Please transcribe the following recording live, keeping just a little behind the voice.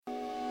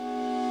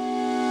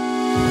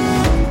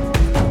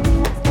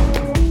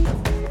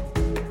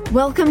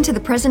Welcome to the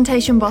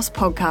Presentation Boss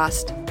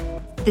podcast.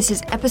 This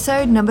is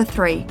episode number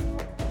 3.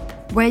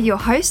 We're your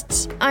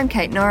hosts. I'm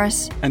Kate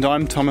Norris. And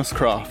I'm Thomas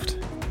Kraft.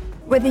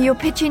 Whether you're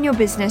pitching your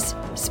business,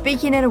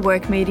 speaking at a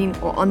work meeting,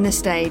 or on the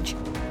stage,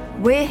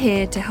 we're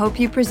here to help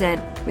you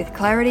present with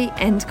clarity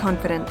and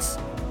confidence.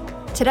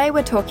 Today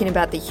we're talking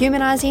about the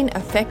humanising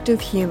effect of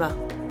humour.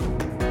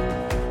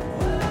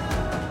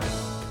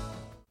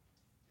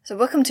 So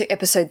welcome to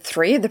episode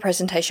 3 of the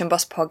Presentation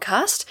Boss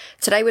podcast.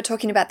 Today we're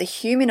talking about the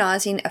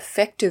humanising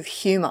effect of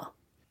humour.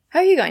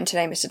 How are you going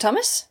today, Mr.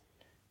 Thomas?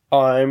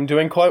 I'm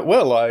doing quite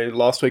well. I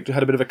last week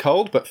had a bit of a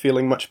cold, but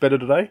feeling much better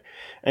today.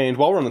 And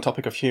while we're on the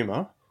topic of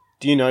humour,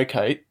 do you know,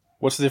 Kate,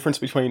 what's the difference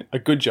between a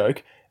good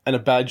joke and a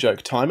bad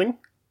joke timing?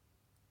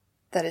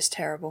 That is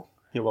terrible.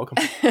 You're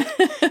welcome.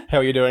 How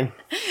are you doing?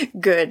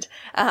 Good.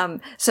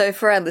 So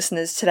for our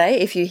listeners today,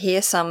 if you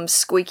hear some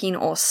squeaking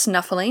or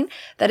snuffling,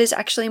 that is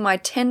actually my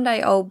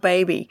 10-day-old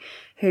baby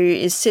who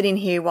is sitting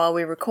here while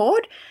we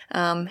record.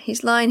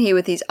 He's lying here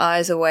with his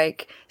eyes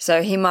awake,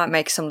 so he might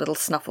make some little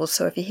snuffles.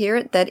 So if you hear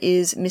it, that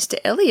is Mr.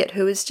 Elliot,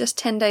 who is just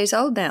 10 days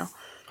old now.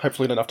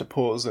 Hopefully you don't have to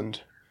pause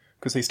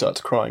because he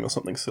starts crying or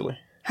something silly.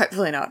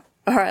 Hopefully not.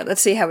 All right, let's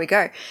see how we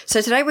go.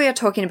 So today we are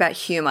talking about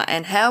humour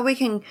and how we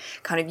can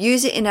kind of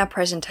use it in our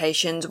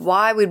presentations,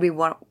 why we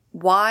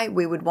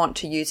would want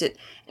to use it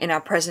in our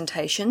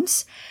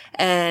presentations,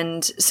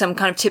 and some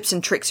kind of tips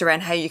and tricks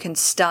around how you can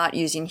start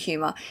using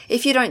humour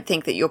if you don't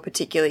think that you're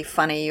particularly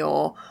funny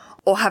or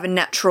have a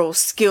natural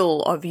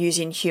skill of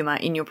using humour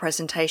in your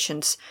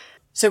presentations.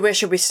 So where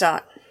should we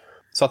start?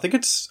 So I think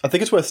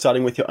it's worth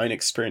starting with your own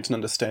experience and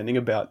understanding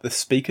about the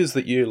speakers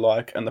that you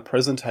like and the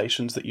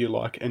presentations that you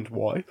like and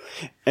why.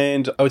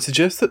 And I would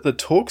suggest that the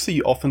talks that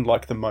you often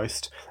like the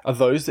most are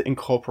those that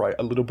incorporate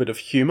a little bit of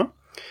humour.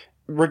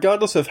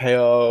 Regardless of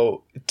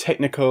how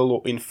technical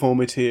or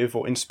informative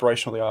or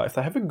inspirational they are, if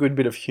they have a good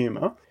bit of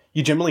humour,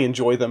 you generally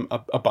enjoy them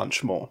a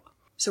bunch more.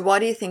 So why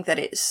do you think that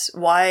is?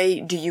 Why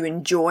do you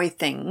enjoy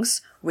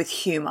things with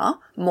humour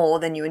more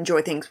than you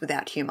enjoy things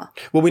without humour?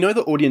 Well, we know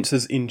that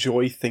audiences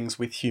enjoy things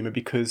with humour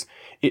because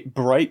it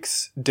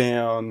breaks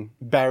down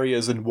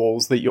barriers and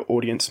walls that your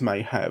audience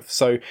may have.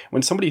 So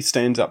when somebody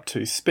stands up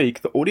to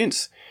speak, the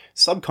audience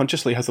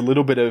subconsciously has a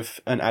little bit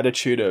of an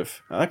attitude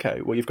of,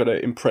 okay, well, you've got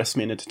to impress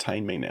me and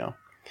entertain me now.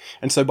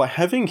 And so by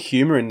having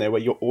humour in there where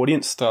your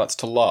audience starts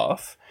to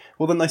laugh,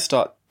 well, then they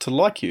start to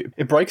like you.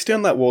 It breaks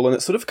down that wall and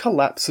it sort of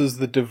collapses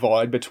the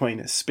divide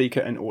between speaker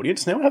and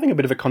audience. Now we're having a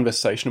bit of a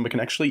conversation and we can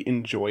actually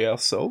enjoy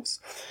ourselves.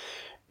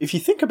 If you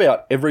think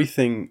about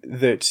everything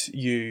that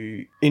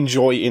you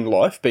enjoy in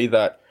life, be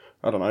that,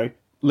 I don't know,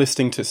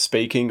 listening to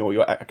speaking or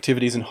your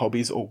activities and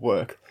hobbies or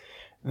work,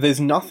 there's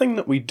nothing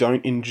that we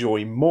don't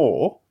enjoy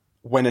more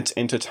when it's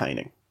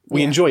entertaining.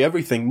 We enjoy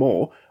everything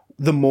more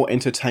the more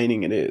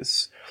entertaining it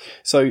is.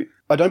 So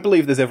I don't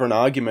believe there's ever an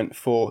argument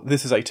for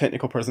this is a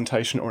technical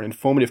presentation or an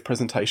informative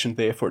presentation,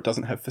 therefore it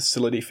doesn't have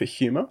facility for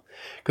humour.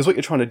 Because what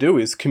you're trying to do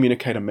is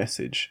communicate a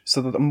message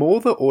so that the more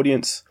the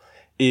audience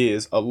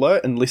is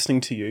alert and listening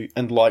to you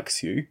and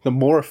likes you, the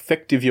more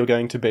effective you're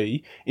going to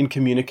be in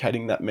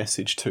communicating that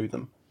message to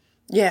them.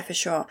 Yeah, for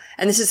sure.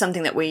 And this is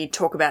something that we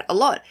talk about a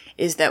lot,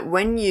 is that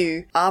when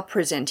you are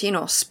presenting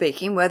or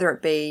speaking, whether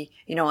it be,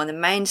 on the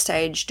main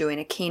stage doing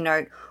a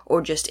keynote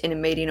or just in a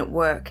meeting at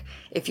work,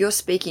 if you're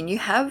speaking, you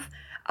have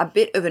a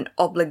bit of an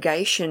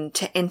obligation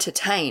to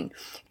entertain.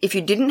 If you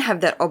didn't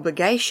have that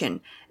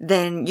obligation,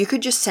 then you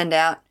could just send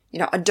out,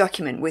 a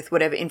document with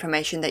whatever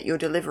information that you're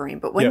delivering.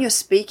 But when you're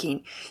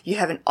speaking, you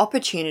have an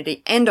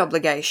opportunity and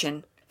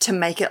obligation to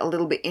make it a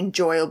little bit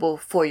enjoyable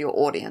for your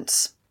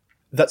audience.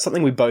 That's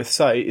something we both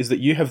say, is that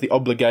you have the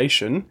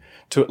obligation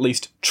to at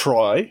least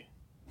try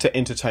to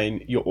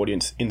entertain your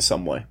audience in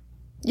some way.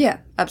 Yeah,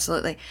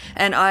 absolutely.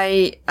 And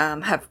I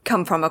have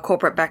come from a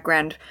corporate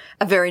background,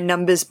 a very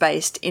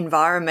numbers-based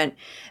environment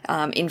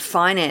in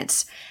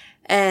finance.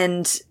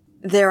 And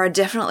there are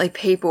definitely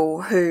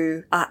people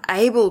who are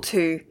able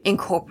to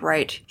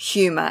incorporate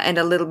humour and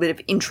a little bit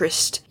of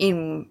interest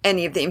in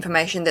any of the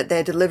information that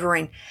they're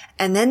delivering.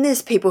 And then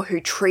there's people who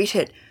treat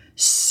it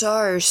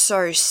so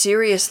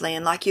seriously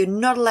and like you're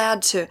not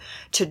allowed to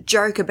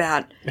joke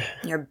about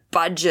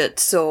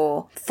budgets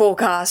or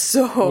forecasts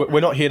or... We're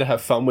not here to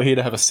have fun, we're here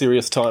to have a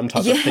serious time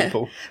type of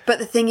people. But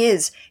the thing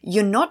is,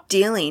 you're not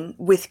dealing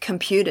with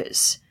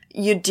computers.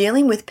 You're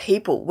dealing with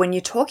people. When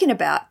you're talking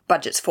about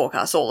budgets,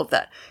 forecasts, all of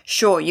that,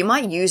 sure, you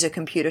might use a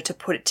computer to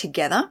put it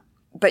together,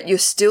 but you're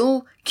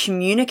still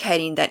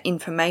communicating that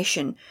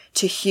information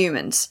to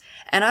humans.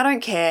 And I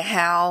don't care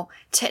how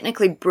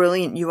technically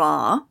brilliant you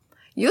are,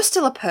 you're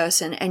still a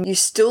person and you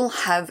still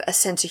have a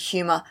sense of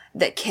humour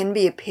that can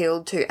be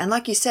appealed to. And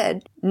like you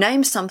said,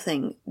 name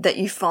something that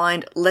you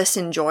find less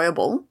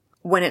enjoyable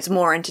when it's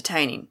more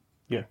entertaining.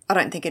 Yeah. I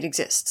don't think it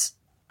exists.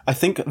 I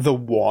think the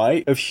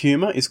why of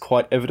humour is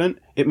quite evident.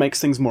 It makes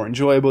things more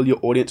enjoyable, your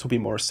audience will be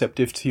more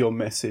receptive to your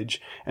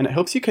message, and it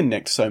helps you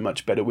connect so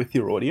much better with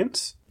your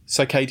audience.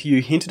 So Kate,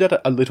 you hinted at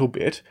it a little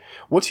bit.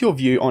 What's your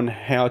view on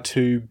how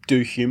to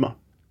do humour?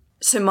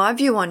 So my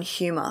view on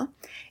humour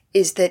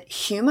is that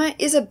humour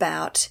is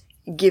about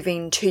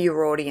giving to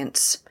your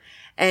audience.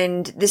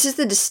 And this is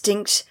the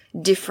distinct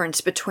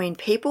difference between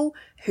people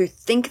who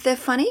think they're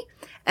funny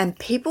and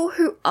people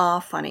who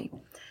are funny.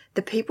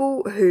 The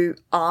people who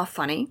are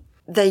funny,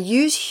 they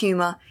use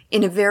humour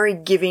in a very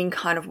giving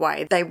kind of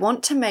way. They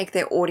want to make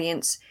their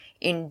audience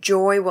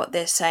enjoy what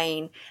they're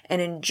saying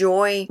and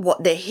enjoy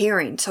what they're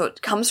hearing. So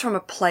it comes from a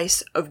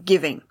place of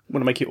giving.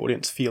 Want to make your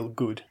audience feel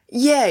good.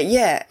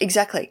 Yeah,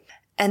 exactly.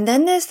 And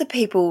then there's the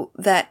people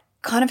that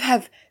kind of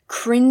have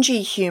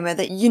cringy humour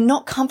that you're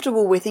not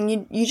comfortable with,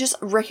 and you just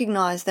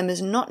recognise them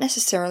as not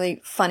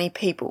necessarily funny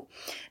people.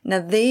 Now,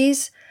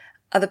 these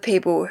are the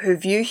people who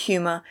view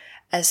humour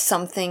as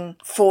something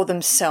for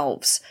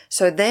themselves.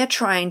 So they're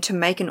trying to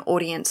make an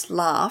audience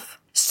laugh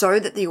so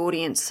that the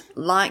audience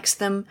likes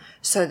them,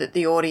 so that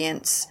the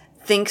audience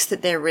thinks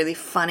that they're really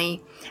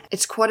funny.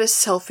 It's quite a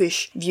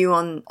selfish view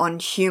on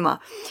humour,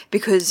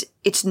 because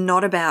it's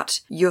not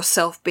about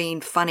yourself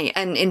being funny.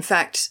 And in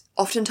fact,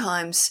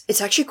 oftentimes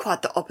it's actually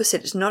quite the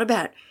opposite. It's not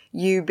about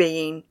you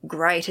being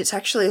great. It's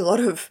actually a lot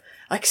of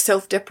like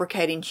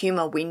self-deprecating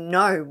humour we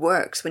know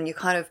works when you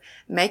kind of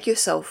make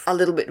yourself a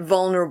little bit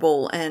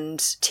vulnerable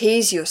and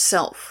tease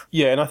yourself.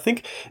 Yeah, and I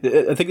think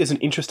there's an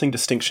interesting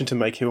distinction to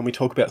make here when we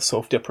talk about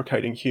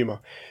self-deprecating humour.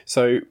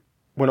 So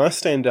when I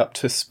stand up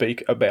to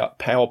speak about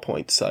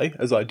PowerPoint, say,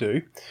 as I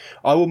do,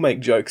 I will make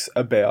jokes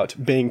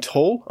about being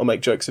tall. I'll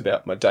make jokes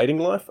about my dating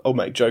life. I'll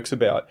make jokes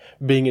about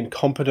being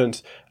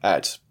incompetent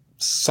at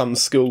some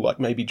skill, like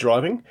maybe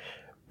driving.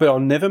 But I'll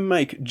never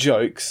make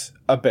jokes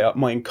about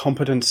my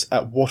incompetence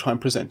at what I'm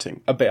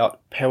presenting,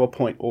 about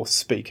PowerPoint or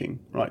speaking,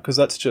 right? Because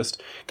that's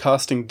just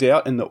casting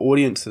doubt in the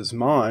audience's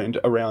mind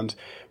around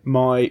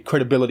my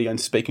credibility and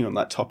speaking on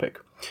that topic.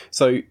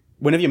 So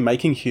whenever you're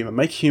making humour,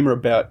 make humour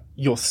about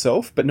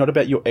yourself, but not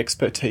about your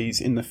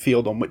expertise in the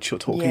field on which you're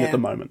talking at the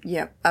moment.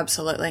 Yeah,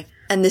 absolutely.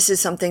 And this is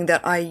something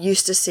that I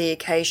used to see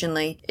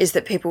occasionally, is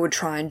that people would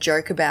try and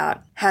joke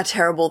about how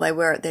terrible they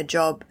were at their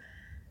job.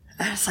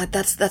 And it's like,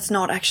 that's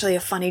not actually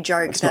a funny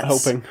joke. That's not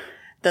helping.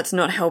 That's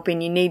not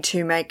helping. You need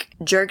to make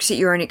jokes at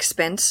your own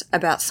expense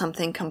about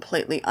something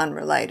completely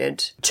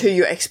unrelated to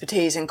your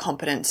expertise and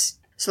competence.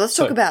 So let's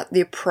talk about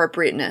the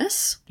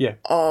appropriateness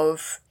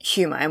of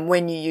humour and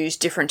when you use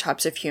different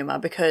types of humour,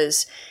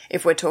 because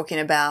if we're talking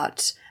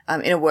about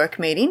in a work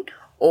meeting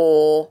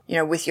or,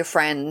 with your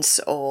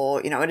friends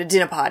or, at a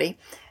dinner party,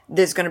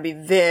 there's going to be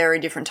very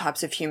different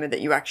types of humour that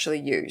you actually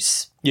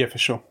use. Yeah, for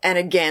sure. And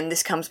again,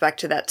 this comes back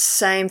to that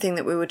same thing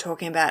that we were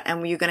talking about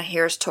and you're going to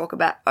hear us talk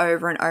about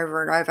over and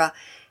over and over,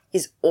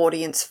 is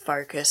audience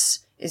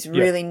focus, is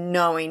really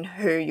knowing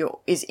who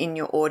is in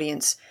your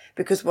audience.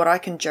 Because what I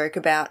can joke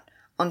about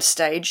on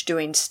stage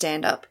doing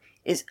stand-up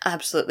is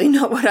absolutely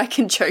not what I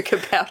can joke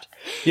about.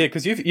 Yeah,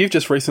 because you've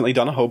just recently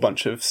done a whole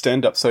bunch of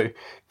stand-up. So,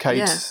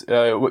 Kate,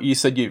 what you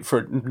said for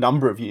a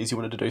number of years you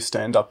wanted to do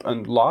stand-up,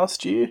 and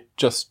last year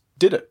just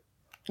did it.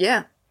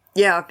 Yeah.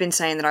 Yeah, I've been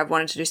saying that I've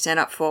wanted to do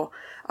stand-up for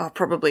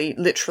probably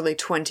literally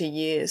 20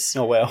 years.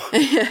 Oh, wow.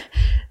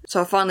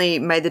 So I finally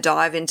made the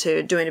dive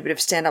into doing a bit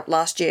of stand-up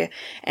last year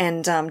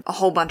and a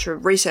whole bunch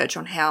of research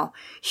on how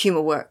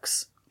humour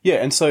works. Yeah,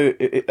 and so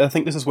I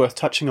think this is worth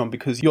touching on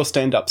because your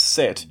stand-up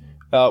set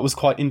was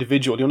quite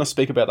individual. Do you want to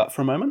speak about that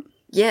for a moment?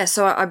 Yeah,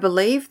 so I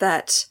believe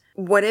that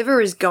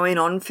whatever is going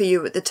on for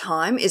you at the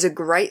time is a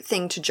great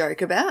thing to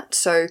joke about.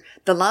 So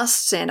the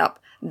last stand-up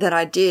that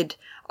I did,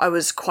 I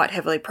was quite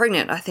heavily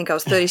pregnant. I think I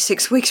was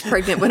 36 weeks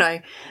pregnant when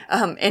I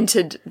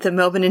entered the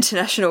Melbourne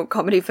International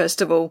Comedy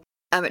Festival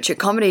amateur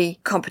comedy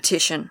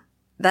competition.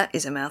 That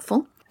is a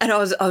mouthful. And I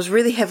was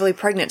really heavily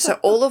pregnant. So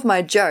all of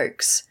my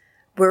jokes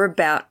were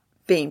about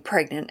being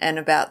pregnant and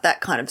about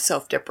that kind of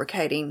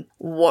self-deprecating,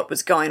 what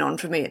was going on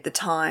for me at the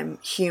time,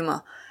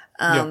 humour.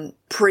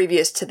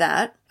 Previous to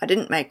that, I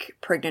didn't make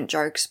pregnant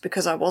jokes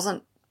because I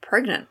wasn't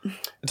pregnant.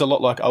 It's a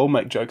lot like I will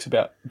make jokes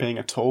about being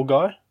a tall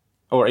guy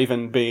or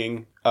even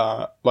being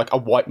like a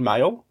white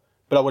male,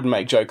 but I wouldn't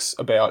make jokes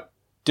about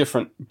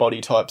different body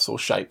types or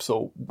shapes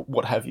or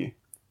what have you.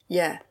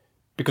 Yeah.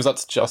 Because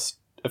that's just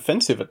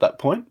offensive at that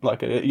point.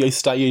 Like you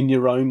stay in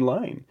your own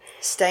lane.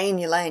 Stay in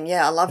your lane,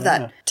 yeah. I love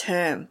that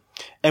term.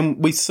 And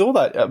we saw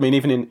that, I mean,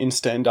 even in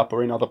stand-up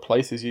or in other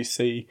places, you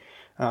see,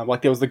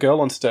 like there was the girl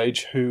on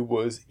stage who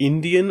was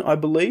Indian, I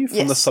believe,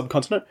 from the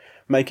subcontinent,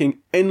 making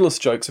endless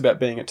jokes about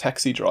being a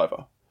taxi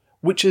driver,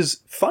 which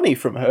is funny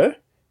from her.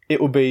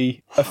 It will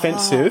be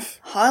offensive.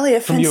 Highly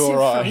offensive from you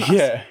or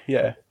I.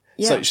 Yeah.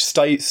 So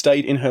she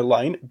stayed in her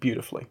lane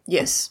beautifully.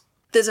 Yes.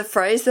 There's a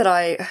phrase that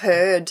I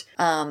heard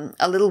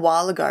a little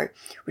while ago,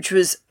 which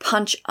was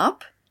punch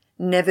up,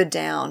 never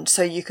down.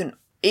 So you can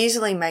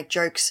easily make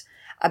jokes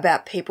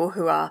about people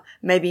who are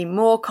maybe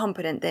more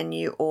competent than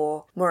you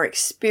or more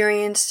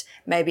experienced,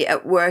 maybe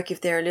at work if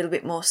they're a little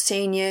bit more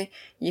senior,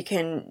 you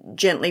can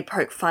gently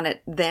poke fun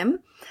at them,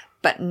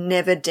 but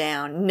never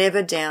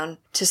down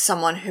to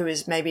someone who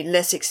is maybe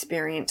less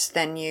experienced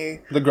than you.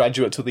 The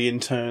graduates or the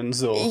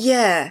interns or...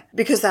 Yeah,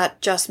 because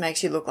that just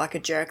makes you look like a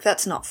jerk.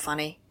 That's not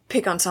funny.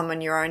 Pick on someone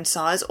your own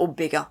size or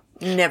bigger,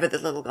 never the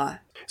little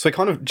guy. So I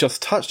kind of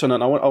just touched on it,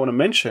 and I want to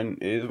mention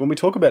is when we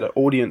talk about an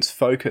audience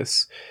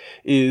focus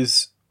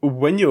is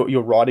when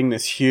you're writing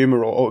this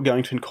humour or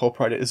going to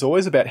incorporate it, is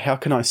always about how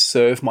can I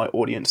serve my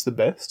audience the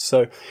best?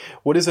 So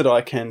what is it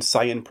I can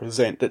say and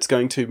present that's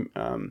going to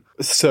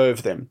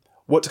serve them?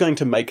 What's going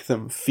to make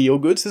them feel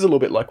good? So this is a little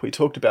bit like we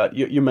talked about.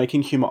 You're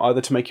making humour either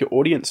to make your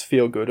audience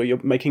feel good, or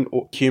you're making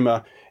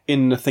humour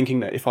in the thinking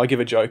that if I give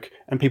a joke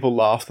and people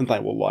laugh, then they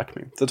will like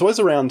me. So it's always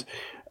around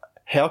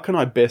how can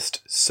I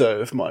best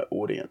serve my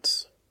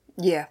audience?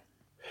 Yeah.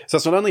 So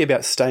it's not only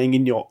about staying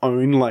in your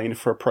own lane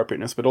for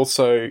appropriateness, but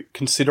also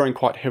considering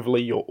quite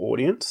heavily your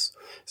audience.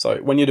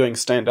 So when you're doing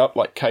stand-up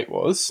like Kate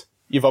was,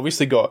 you've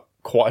obviously got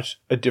quite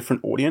a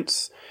different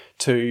audience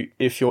to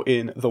if you're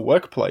in the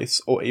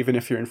workplace or even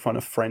if you're in front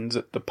of friends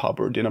at the pub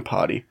or a dinner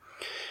party.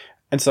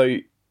 And so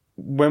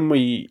when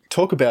we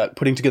talk about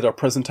putting together a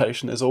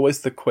presentation, there's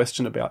always the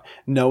question about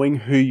knowing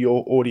who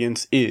your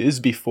audience is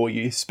before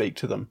you speak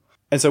to them.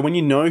 And so when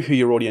you know who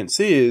your audience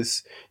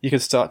is, you can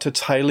start to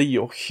tailor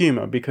your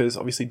humour, because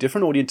obviously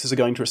different audiences are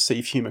going to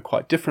receive humour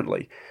quite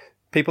differently.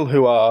 People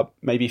who are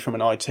maybe from an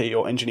IT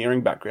or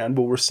engineering background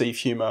will receive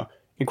humour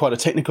in quite a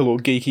technical or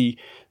geeky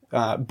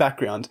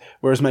background,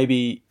 whereas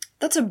maybe...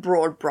 That's a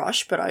broad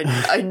brush, but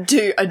I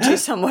do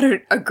somewhat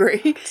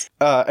agree.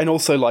 And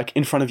also, like,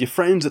 in front of your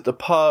friends at the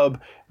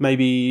pub,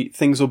 maybe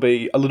things will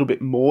be a little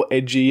bit more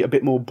edgy, a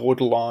bit more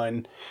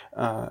borderline.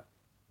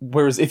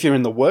 Whereas if you're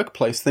in the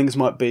workplace, things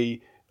might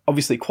be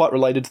obviously quite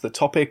related to the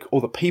topic or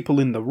the people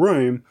in the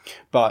room,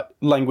 but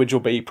language will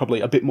be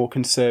probably a bit more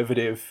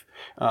conservative.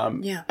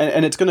 And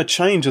it's going to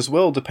change as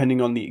well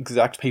depending on the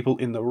exact people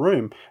in the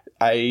room.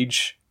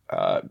 Age,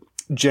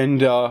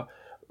 gender,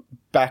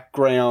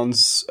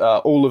 backgrounds,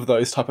 all of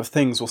those type of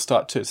things will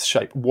start to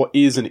shape what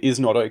is and is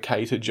not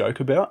okay to joke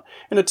about.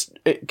 And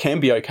it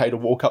can be okay to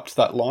walk up to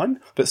that line,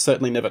 but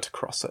certainly never to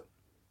cross it.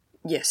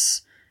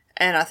 Yes.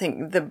 And I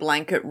think the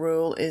blanket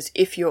rule is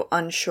if you're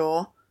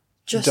unsure,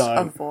 just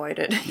avoid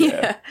it.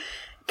 Yeah.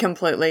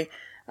 Completely.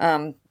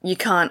 You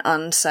can't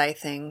unsay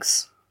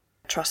things.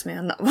 Trust me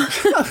on that one.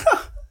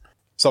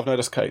 So I've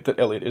noticed, Kate, that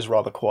Elliot is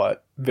rather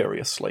quiet, very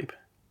asleep.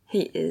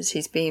 He is.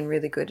 He's being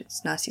really good.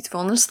 It's nice he's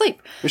fallen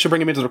asleep. We should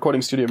bring him into the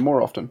recording studio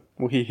more often.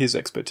 We'll hear his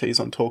expertise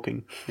on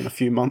talking in a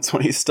few months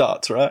when he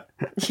starts, right?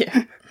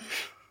 Yeah.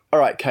 All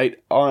right, Kate,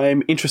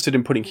 I'm interested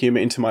in putting humour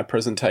into my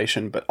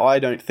presentation, but I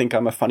don't think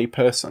I'm a funny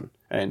person.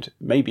 And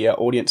maybe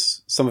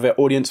some of our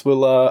audience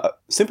will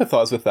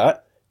sympathise with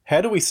that.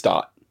 How do we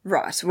start?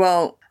 Right.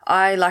 Well,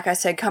 like I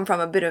said, come from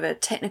a bit of a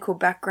technical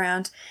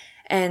background.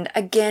 And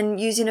again,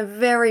 using a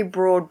very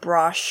broad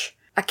brush,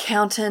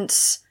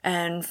 accountants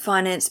and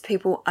finance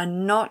people are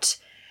not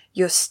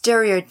your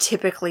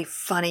stereotypically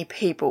funny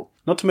people.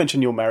 Not to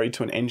mention you're married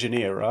to an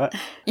engineer, right?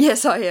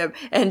 Yes, I am.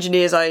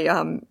 Engineers, I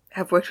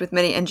have worked with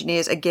many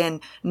engineers. Again,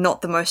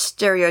 not the most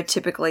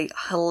stereotypically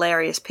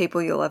hilarious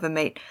people you'll ever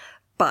meet.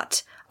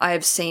 But I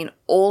have seen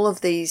all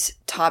of these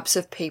types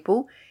of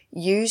people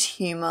use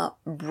humour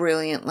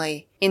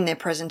brilliantly in their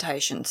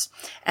presentations.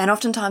 And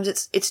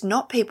oftentimes it's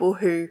not people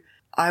who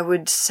I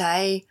would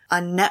say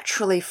are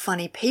naturally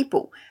funny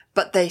people,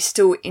 but they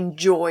still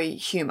enjoy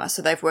humour.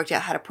 So they've worked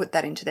out how to put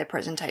that into their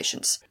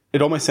presentations.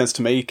 It almost sounds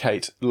to me,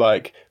 Kate,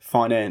 like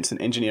finance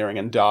and engineering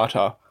and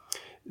data,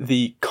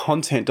 the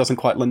content doesn't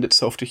quite lend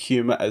itself to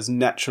humour as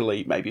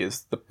naturally maybe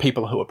as the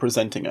people who are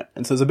presenting it.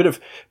 And so there's a bit of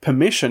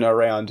permission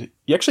around,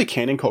 you actually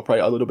can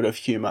incorporate a little bit of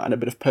humour and a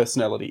bit of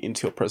personality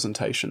into your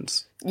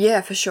presentations. Yeah,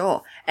 for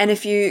sure. And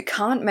if you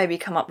can't maybe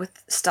come up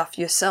with stuff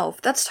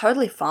yourself, that's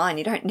totally fine.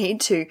 You don't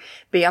need to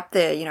be up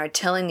there,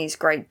 telling these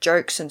great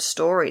jokes and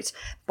stories.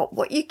 But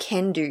what you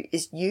can do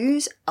is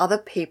use other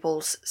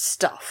people's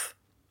stuff.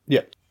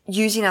 Yeah.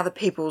 Using other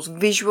people's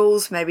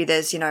visuals. Maybe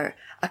there's,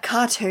 a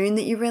cartoon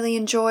that you really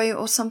enjoy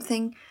or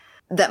something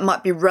that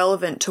might be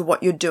relevant to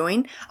what you're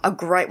doing. A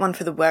great one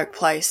for the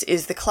workplace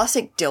is the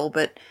classic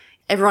Dilbert.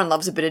 Everyone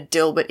loves a bit of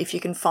Dilbert if you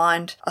can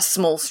find a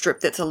small strip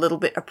that's a little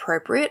bit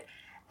appropriate.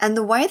 And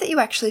the way that you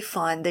actually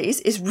find these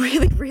is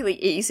really, really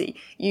easy.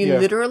 You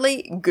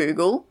literally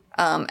Google,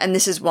 and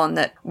this is one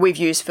that we've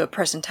used for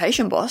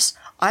Presentation Boss.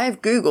 I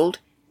have Googled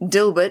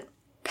Dilbert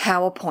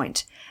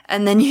PowerPoint.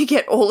 And then you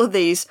get all of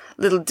these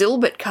little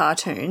Dilbert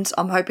cartoons.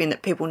 I'm hoping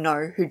that people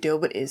know who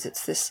Dilbert is.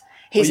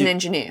 He's an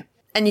engineer.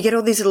 And you get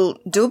all these little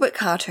Dilbert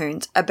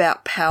cartoons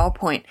about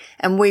PowerPoint,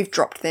 and we've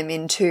dropped them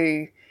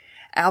into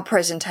our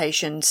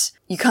presentations.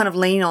 You kind of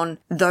lean on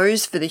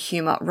those for the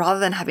humour rather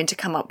than having to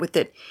come up with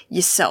it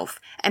yourself.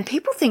 And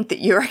people think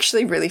that you're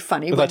actually really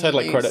funny. But they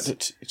totally credit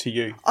it to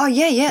you. Oh,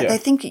 yeah. They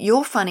think that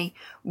you're funny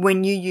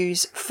when you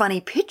use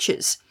funny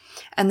pictures.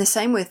 And the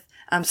same with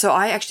so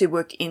I actually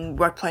worked in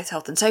workplace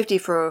health and safety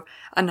for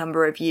a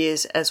number of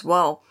years as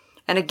well.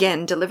 And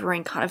again,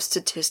 delivering kind of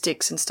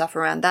statistics and stuff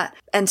around that.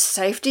 And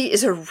safety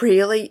is a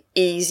really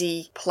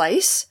easy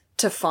place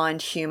to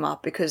find humour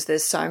because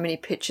there's so many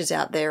pictures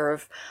out there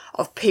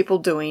of people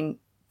doing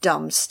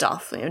dumb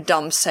stuff,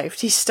 dumb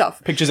safety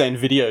stuff. Pictures and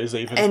videos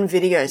even. And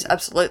videos,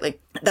 absolutely.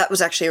 That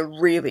was actually a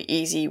really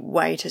easy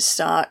way to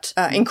start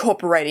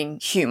incorporating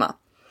humour.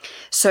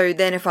 So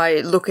then if I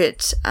look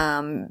at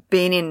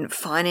being in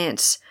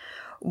finance,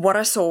 what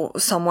I saw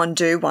someone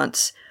do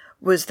once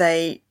was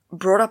they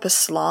brought up a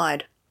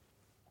slide,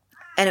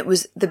 and it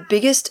was the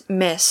biggest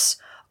mess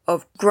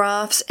of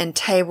graphs and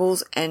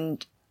tables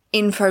and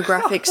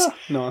infographics.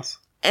 Nice.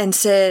 And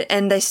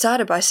they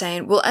started by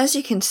saying, well, as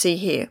you can see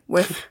here,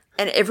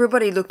 and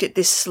everybody looked at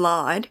this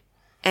slide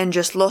and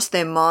just lost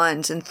their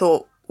minds and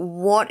thought,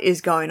 what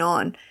is going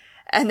on?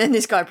 And then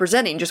this guy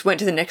presenting just went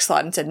to the next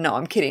slide and said, no,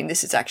 I'm kidding.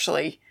 This is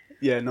actually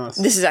nice.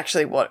 This is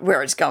actually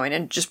where it's going,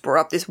 and just brought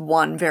up this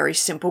one very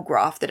simple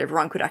graph that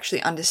everyone could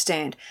actually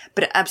understand.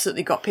 But it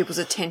absolutely got people's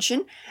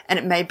attention, and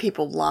it made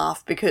people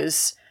laugh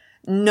because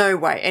no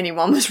way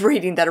anyone was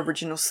reading that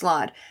original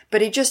slide.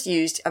 But he just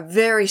used a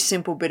very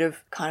simple bit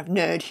of kind of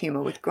nerd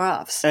humour with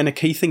graphs. And a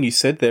key thing you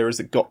said there is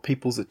it got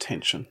people's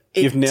attention.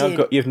 You've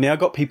now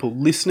got people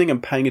listening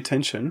and paying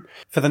attention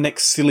for the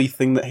next silly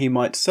thing that he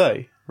might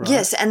say. Right?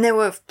 Yes, and there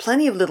were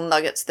plenty of little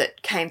nuggets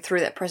that came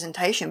through that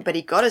presentation, but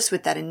he got us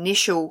with that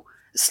initial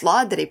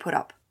slide that he put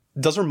up.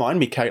 It does remind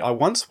me, Kate, I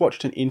once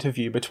watched an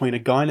interview between a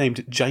guy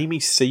named Jamie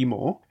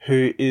Seymour,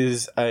 who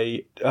is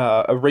a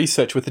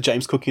researcher with the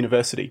James Cook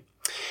University,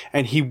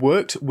 and he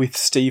worked with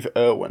Steve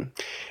Irwin.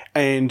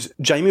 And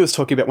Jamie was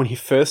talking about when he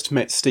first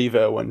met Steve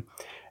Irwin.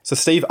 So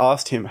Steve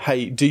asked him,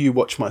 hey, do you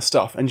watch my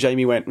stuff? And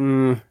Jamie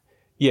went,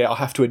 yeah, I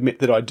have to admit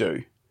that I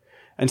do.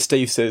 And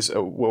Steve says,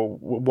 oh, well,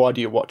 why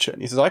do you watch it?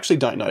 And he says, I actually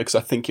don't know because I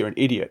think you're an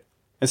idiot.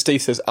 And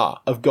Steve says,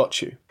 I've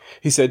got you.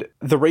 He said,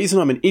 the reason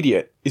I'm an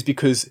idiot is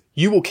because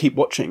you will keep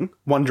watching,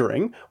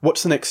 wondering,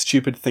 what's the next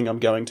stupid thing I'm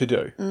going to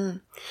do?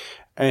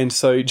 And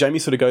so Jamie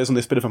sort of goes on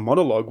this bit of a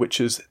monologue, which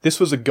is, this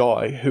was a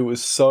guy who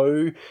was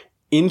so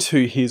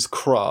into his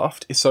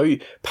craft, so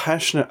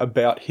passionate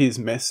about his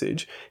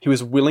message, he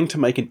was willing to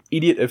make an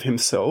idiot of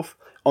himself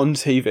on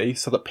TV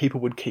so that people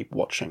would keep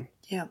watching.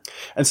 Yeah.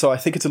 And so I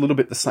think it's a little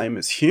bit the same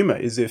as humour,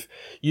 is if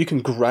you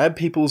can grab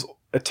people's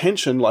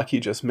attention, like you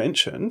just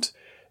mentioned,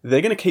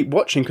 they're going to keep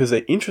watching because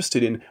they're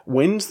interested in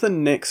when's the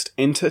next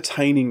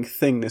entertaining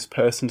thing this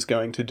person's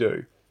going to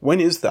do. When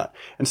is that?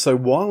 And so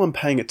while I'm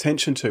paying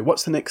attention to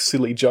what's the next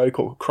silly joke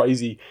or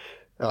crazy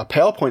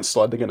PowerPoint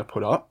slide they're going to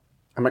put up,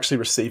 I'm actually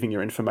receiving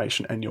your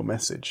information and your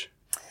message.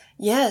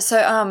 Yeah,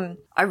 so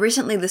I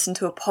recently listened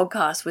to a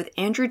podcast with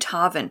Andrew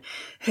Tarvin,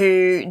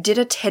 who did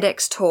a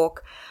TEDx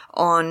talk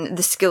on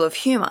the skill of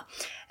humour.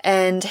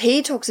 And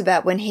he talks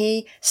about when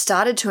he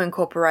started to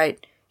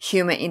incorporate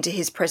humour into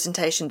his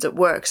presentations at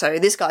work. So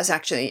this guy's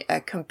actually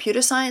a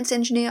computer science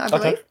engineer, I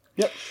believe. Okay.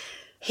 Yep.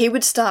 He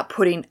would start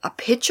putting a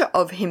picture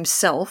of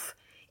himself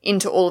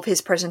into all of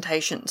his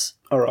presentations.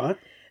 All right.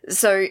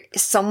 So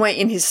somewhere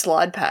in his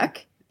slide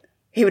pack,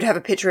 he would have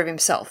a picture of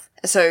himself.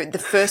 So the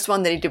first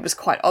one that he did was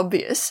quite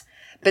obvious,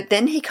 but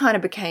then he kind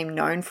of became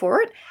known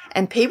for it,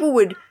 and people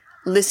would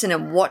listen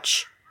and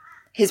watch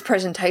his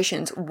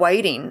presentations,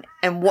 waiting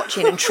and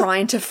watching and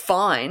trying to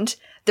find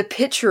the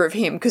picture of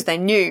him because they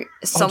knew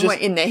somewhere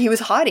in there he was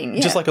hiding.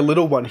 Yeah. Just like a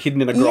little one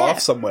hidden in a graph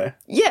somewhere.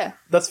 Yeah.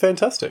 That's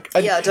fantastic.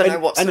 I don't know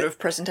what sort of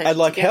presentation.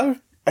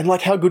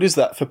 How good is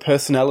that for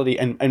personality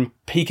and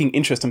piquing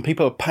interest, and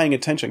people are paying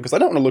attention because they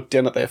don't want to look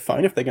down at their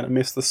phone if they're going to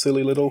miss the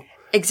silly little...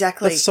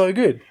 Exactly. That's so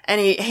good. And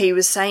he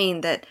was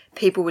saying that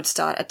people would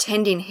start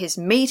attending his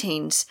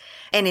meetings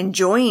and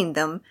enjoying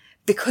them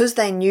because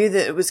they knew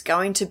that it was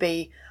going to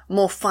be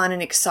more fun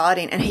and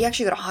exciting. And he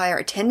actually got a higher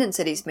attendance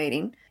at his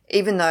meeting,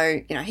 even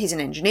though, he's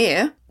an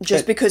engineer,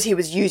 just because he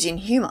was using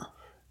humour.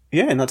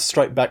 Yeah, and that's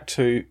straight back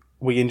to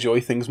we enjoy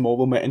things more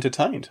when we're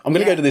entertained. I'm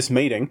going to go to this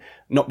meeting,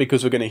 not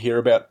because we're going to hear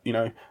about,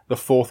 the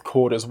fourth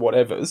quarter's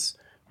whatevers,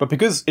 but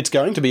because it's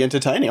going to be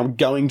entertaining. I'm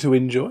going to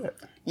enjoy it.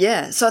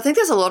 Yeah, so I think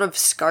there's a lot of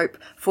scope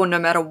for no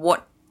matter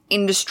what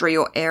industry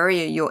or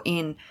area you're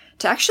in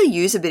to actually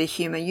use a bit of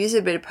humour, use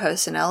a bit of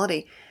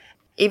personality.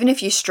 Even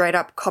if you straight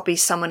up copy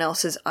someone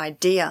else's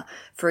idea,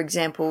 for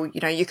example,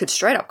 you could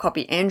straight up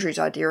copy Andrew's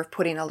idea of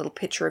putting a little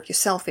picture of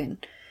yourself in.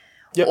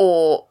 Yep.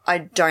 Or I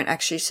don't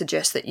actually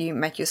suggest that you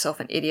make yourself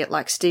an idiot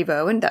like Steve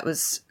Irwin. That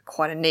was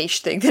quite a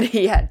niche thing that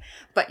he had.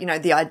 But,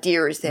 the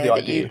idea is there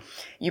that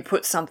you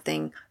put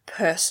something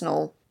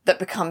personal that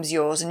becomes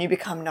yours and you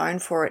become known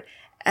for it.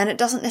 And it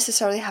doesn't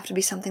necessarily have to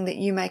be something that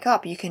you make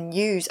up. You can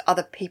use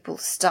other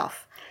people's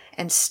stuff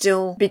and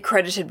still be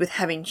credited with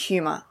having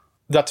humour.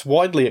 That's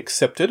widely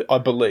accepted, I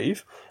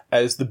believe,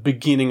 as the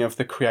beginning of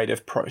the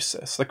creative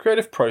process. The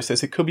creative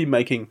process, it could be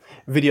making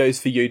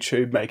videos for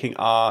YouTube, making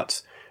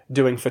art,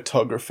 doing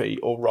photography,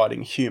 or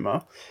writing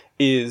humour,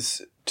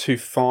 is to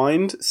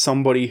find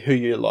somebody who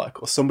you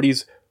like or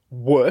somebody's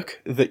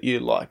work that you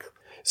like.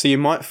 So you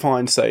might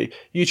find, say,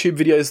 YouTube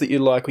videos that you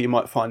like, or you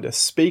might find a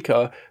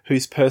speaker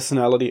whose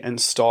personality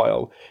and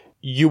style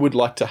you would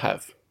like to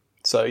have.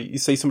 So you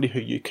see somebody who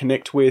you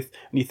connect with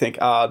and you think,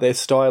 their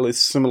style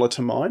is similar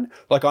to mine.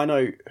 Like I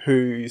know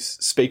whose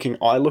speaking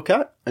I look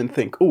at and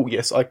think, oh,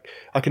 yes,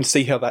 I can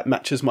see how that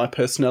matches my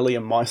personality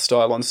and my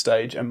style on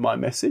stage and my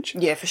message.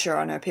 Yeah, for sure.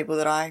 I know people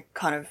that I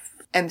kind of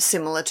am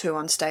similar to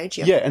on stage.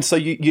 Yeah, and so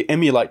you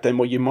emulate them,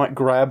 or you might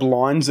grab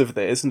lines of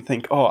theirs and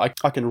think, oh, I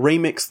can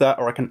remix that,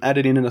 or I can add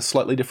it in a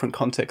slightly different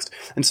context.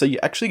 And so you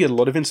actually get a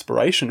lot of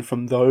inspiration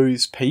from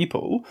those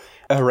people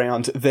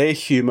around their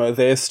humour,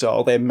 their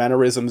style, their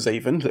mannerisms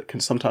even, that can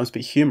sometimes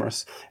be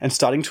humorous, and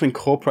starting to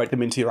incorporate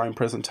them into your own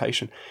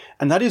presentation.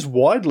 And that is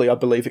widely, I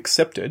believe,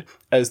 accepted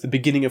as the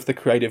beginning of the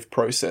creative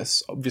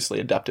process,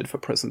 obviously adapted for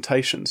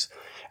presentations.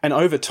 And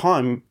over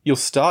time, you'll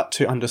start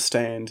to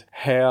understand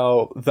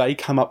how they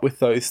come up with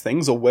those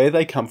things, or where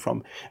they come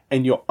from,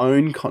 and your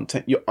own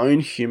content, your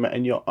own humour,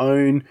 and your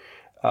own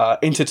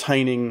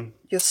entertaining...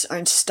 Your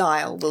own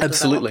style will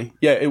Absolutely. develop.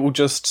 Yeah, it will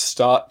just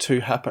start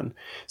to happen.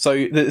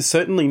 So there's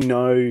certainly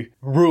no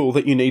rule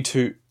that you need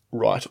to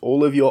write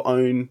all of your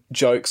own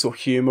jokes or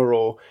humour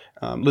or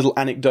little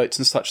anecdotes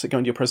and such that go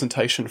into your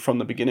presentation from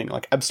the beginning.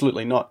 Like,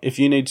 absolutely not. If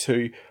you need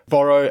to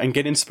borrow and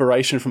get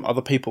inspiration from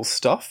other people's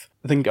stuff,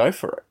 then go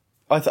for it.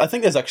 I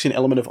think there's actually an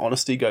element of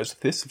honesty goes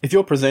with this. If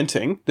you're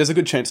presenting, there's a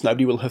good chance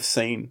nobody will have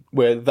seen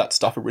where that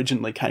stuff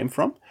originally came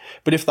from.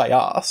 But if they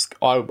ask,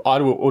 I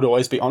would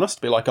always be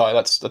honest, be like, oh,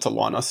 that's a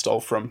line I stole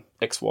from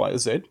X, Y, or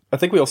Z. I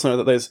think we also know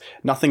that there's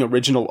nothing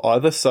original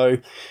either. So,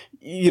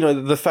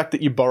 the fact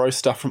that you borrow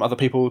stuff from other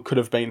people could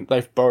have been,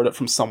 they've borrowed it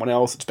from someone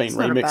else. It's been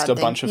remixed a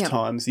bunch of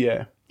times.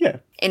 Yeah. Yeah.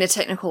 In a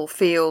technical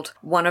field,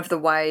 one of the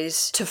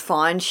ways to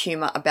find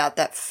humour about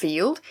that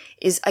field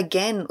is,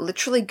 again,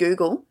 literally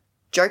Google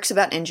jokes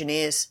about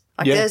engineers.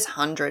 There's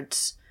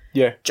hundreds.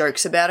 Yeah.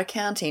 Jokes about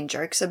accounting,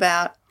 jokes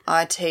about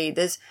IT.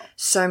 There's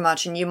so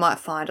much, and you might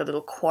find a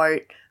little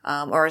quote,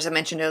 or as I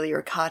mentioned earlier,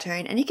 a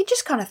cartoon, and you can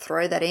just kind of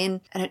throw that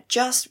in, and it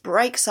just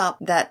breaks up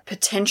that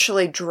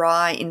potentially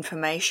dry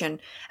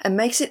information and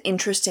makes it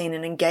interesting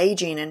and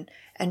engaging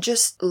and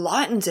just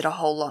lightens it a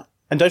whole lot.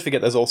 And don't forget,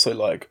 there's also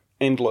like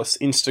endless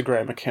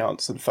Instagram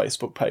accounts and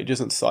Facebook pages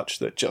and such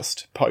that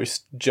just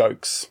post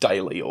jokes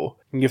daily, or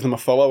you can give them a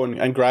follow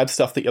and grab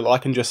stuff that you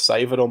like and just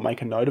save it or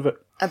make a note of it.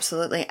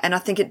 Absolutely. And I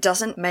think it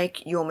doesn't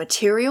make your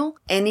material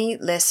any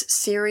less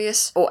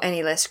serious or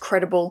any less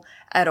credible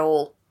at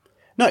all.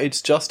 No,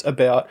 it's just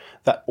about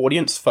that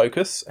audience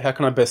focus. How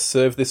can I best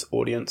serve this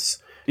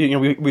audience?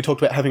 We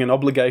talked about having an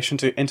obligation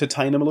to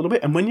entertain them a little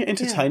bit. And when you're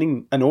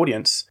entertaining an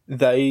audience,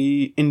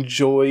 they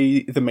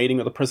enjoy the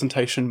meeting or the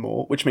presentation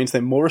more, which means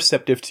they're more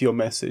receptive to your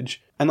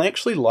message and they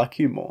actually like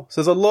you more.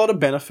 So there's a lot of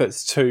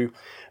benefits to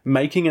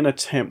making an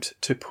attempt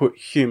to put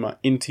humour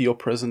into your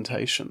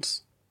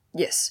presentations.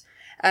 Yes.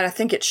 And I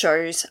think it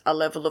shows a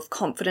level of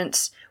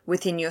confidence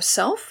within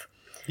yourself.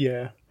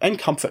 Yeah. And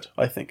comfort,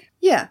 I think.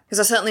 Yeah, because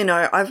I certainly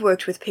know I've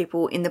worked with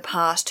people in the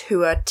past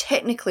who are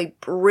technically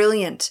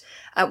brilliant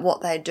at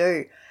what they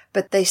do,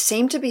 but they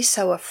seem to be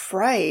so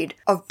afraid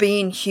of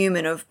being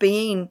human, of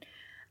being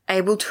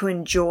able to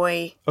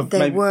enjoy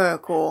their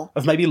work, or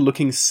of maybe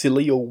looking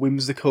silly or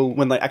whimsical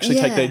when they actually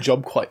take their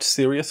job quite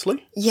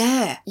seriously.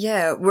 Yeah.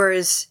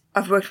 Whereas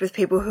I've worked with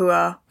people who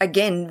are,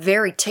 again,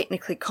 very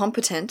technically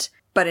competent,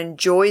 but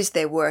enjoys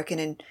their work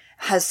and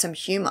has some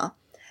humour.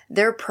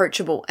 They're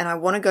approachable, and I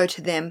want to go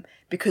to them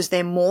because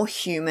they're more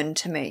human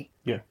to me.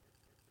 Yeah.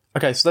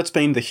 Okay, so that's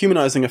been the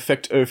humanising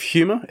effect of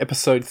humour,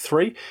 episode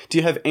 3. Do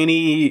you have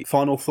any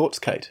final thoughts,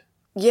 Kate?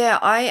 Yeah,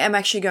 I am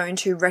actually going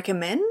to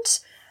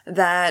recommend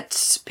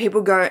that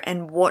people go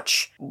and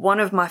watch one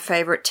of my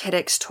favourite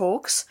TEDx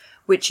talks,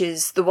 which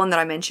is the one that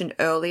I mentioned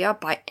earlier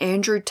by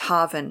Andrew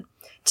Tarvin,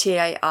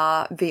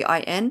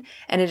 Tarvin,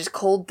 and it is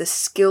called The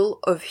Skill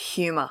of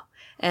Humour.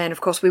 And,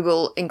 of course, we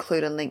will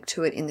include a link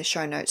to it in the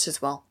show notes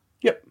as well.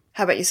 Yep.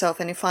 How about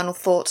yourself? Any final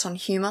thoughts on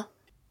humour?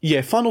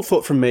 Yeah, final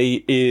thought from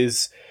me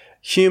is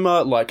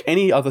humour, like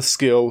any other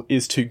skill,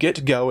 is to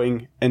get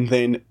going and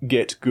then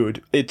get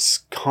good. It's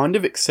kind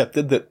of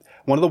accepted that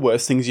one of the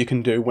worst things you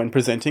can do when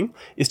presenting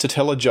is to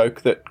tell a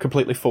joke that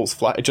completely falls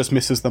flat. It just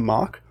misses the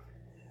mark,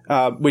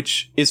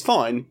 which is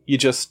fine. You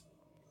just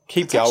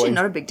keep going. It's actually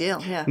not a big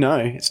deal, yeah. No,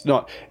 it's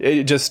not.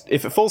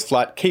 If it falls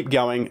flat, keep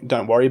going.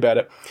 Don't worry about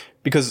it.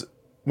 Because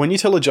when you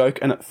tell a joke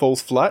and it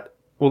falls flat,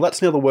 well,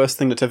 that's now the worst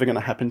thing that's ever going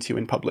to happen to you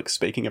in public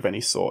speaking of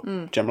any sort,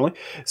 generally.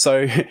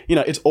 So,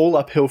 it's all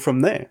uphill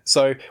from there.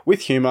 So, with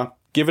humour,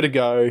 give it a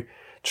go,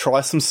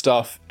 try some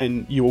stuff,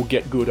 and you will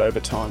get good over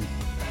time.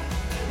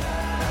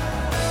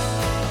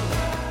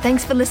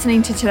 Thanks for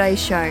listening to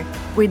today's show.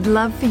 We'd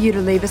love for you to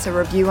leave us a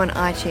review on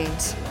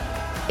iTunes.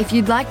 If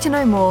you'd like to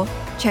know more,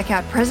 check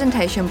out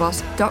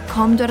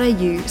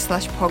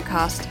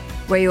presentationboss.com.au/podcast,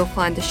 where you'll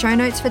find the show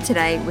notes for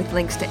today with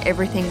links to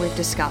everything we've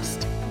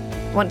discussed.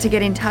 Want to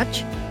get in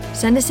touch?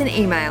 Send us an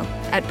email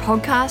at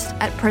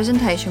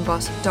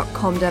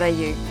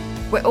podcast@presentationboss.com.au.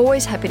 We're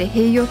always happy to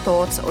hear your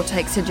thoughts or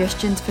take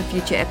suggestions for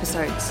future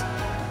episodes.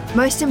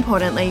 Most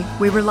importantly,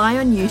 we rely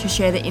on you to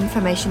share the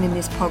information in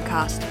this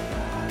podcast.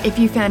 If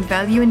you found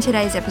value in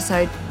today's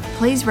episode,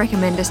 please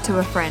recommend us to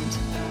a friend.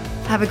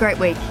 Have a great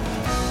week.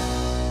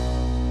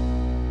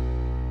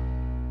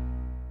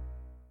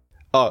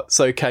 Oh,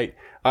 so Kate,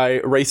 I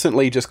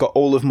recently just got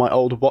all of my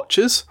old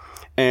watches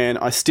and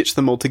I stitched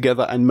them all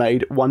together and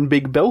made one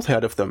big belt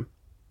out of them.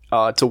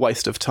 It's a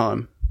waste of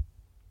time.